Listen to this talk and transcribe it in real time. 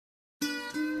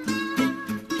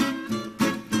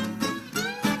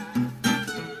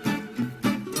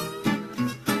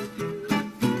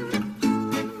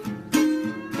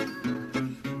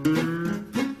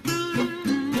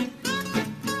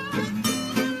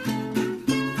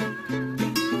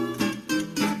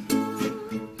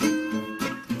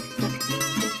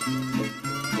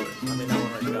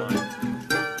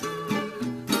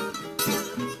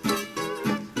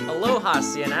Aloha,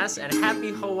 CNS, and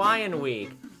happy Hawaiian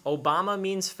Week. Obama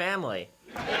means family.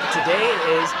 Today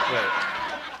is,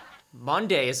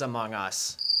 Monday is among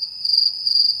us.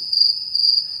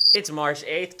 It's March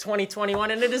 8th,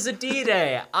 2021, and it is a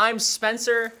D-Day. I'm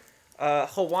Spencer,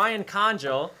 Hawaiian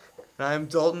Conjal. And I'm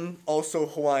Dalton, also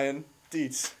Hawaiian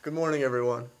Dietz. Good morning,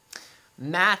 everyone.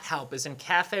 Math Help is in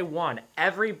Cafe 1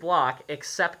 every block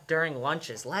except during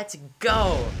lunches. Let's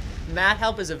go! Math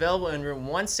Help is available in room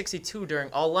 162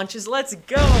 during all lunches. Let's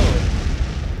go!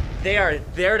 They are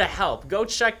there to help. Go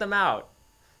check them out.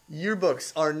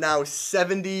 Yearbooks are now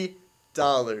 $70.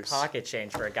 Pocket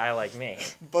change for a guy like me.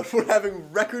 But we're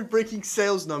having record-breaking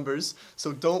sales numbers,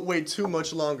 so don't wait too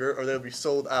much longer or they'll be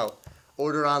sold out.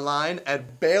 Order online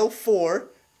at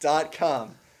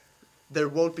bail4.com. There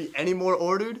won't be any more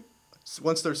ordered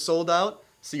once they're sold out,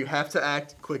 so you have to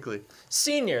act quickly.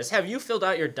 Seniors, have you filled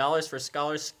out your Dollars for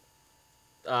Scholars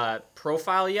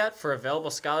profile yet for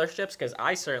available scholarships? Because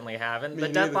I certainly haven't. The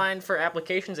deadline for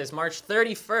applications is March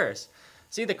 31st.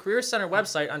 See the Career Center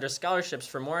website under scholarships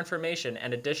for more information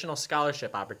and additional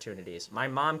scholarship opportunities. My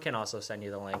mom can also send you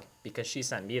the link because she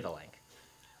sent me the link.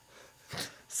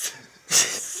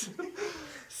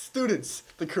 Students,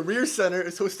 the Career Center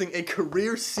is hosting a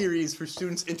career series for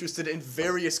students interested in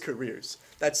various careers.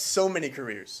 That's so many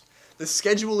careers. The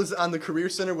schedule is on the Career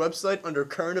Center website under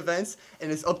current events and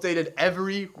is updated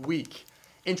every week.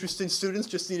 Interested students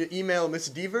just need to email Miss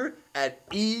Deaver at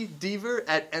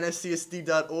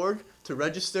edeaver@nscsd.org to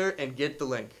register and get the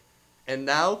link. And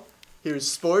now,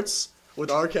 here's sports with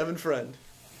our Kevin Friend.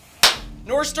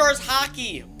 North Stars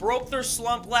hockey broke their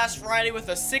slump last Friday with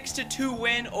a 6-2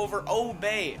 win over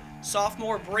Obey.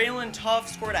 Sophomore Braylon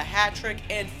Tuff scored a hat trick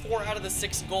and 4 out of the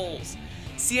 6 goals.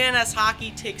 CNS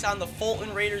hockey takes on the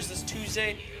Fulton Raiders this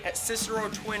Tuesday at Cicero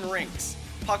Twin Rinks.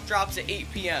 Puck drops at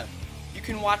 8 p.m. You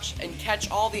can watch and catch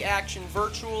all the action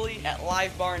virtually at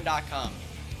livebarn.com.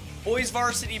 Boys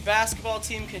varsity basketball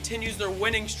team continues their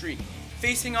winning streak,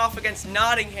 facing off against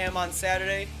Nottingham on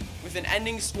Saturday with an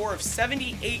ending score of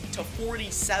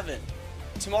 78-47.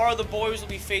 Tomorrow the boys will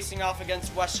be facing off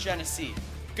against West Genesee.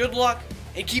 Good luck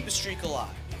and keep the streak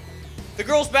alive. The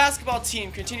girls basketball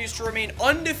team continues to remain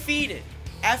undefeated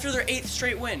after their 8th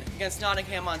straight win against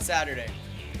Nottingham on Saturday.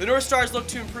 The North Stars look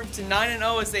to improve to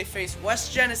 9-0 as they face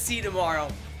West Genesee tomorrow,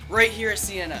 right here at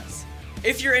CNS.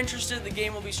 If you're interested, the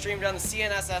game will be streamed on the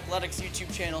CNS Athletics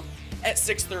YouTube channel at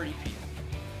 6:30 p.m.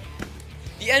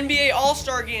 The NBA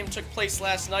All-Star Game took place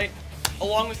last night,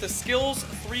 along with the skills,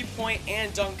 three-point,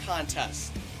 and dunk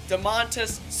contest.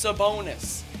 Domantas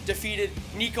Sabonis defeated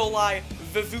Nikolai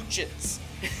Vucevic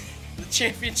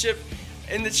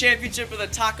in the championship of the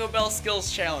Taco Bell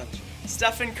Skills Challenge.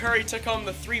 Stephen Curry took home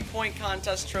the three-point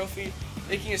contest trophy,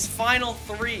 making his final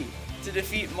 3 to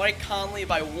defeat Mike Conley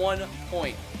by 1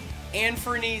 point.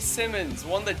 Anthony Simmons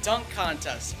won the dunk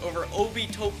contest over Obi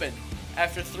Toppin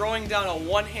after throwing down a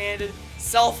one-handed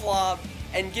self-lob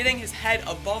and getting his head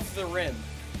above the rim.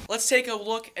 Let's take a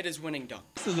look at his winning dunk.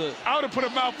 I would have put a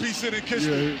mouthpiece in and kissed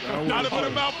him. I would have put a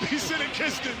mouthpiece in and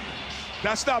kissed him.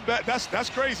 That's not bad. That's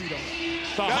crazy though.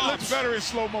 That looks better in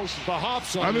slow motion. The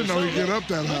hops on I didn't know he'd get up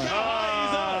that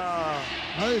high.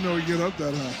 I didn't know he'd get up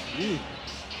that high.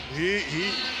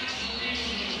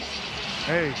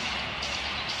 Hey.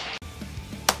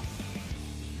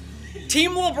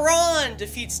 Team LeBron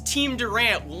defeats Team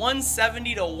Durant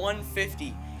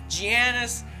 170-150.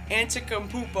 Giannis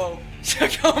Antetokounmpo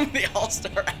took home the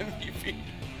All-Star MVP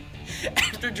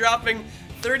after dropping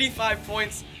 35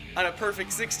 points on a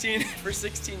perfect 16 for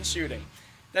 16 shooting.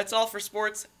 That's all for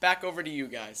sports. Back over to you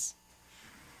guys.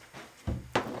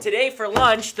 Today for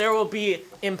lunch, there will be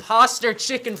imposter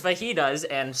chicken fajitas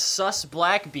and sus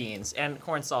black beans and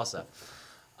corn salsa.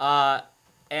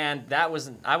 And I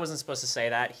wasn't supposed to say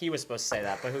that. He was supposed to say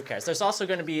that, but who cares? There's also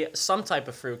going to be some type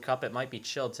of fruit cup. It might be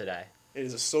chilled today. It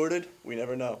is assorted. We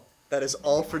never know. That is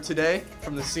all for today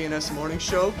from the CNS Morning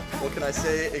Show. What can I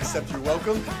say except you're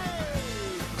welcome?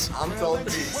 I'm Dalton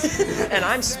Dietz. And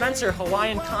I'm Spencer,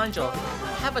 Hawaiian Conjal.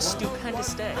 Have a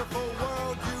stupendous day.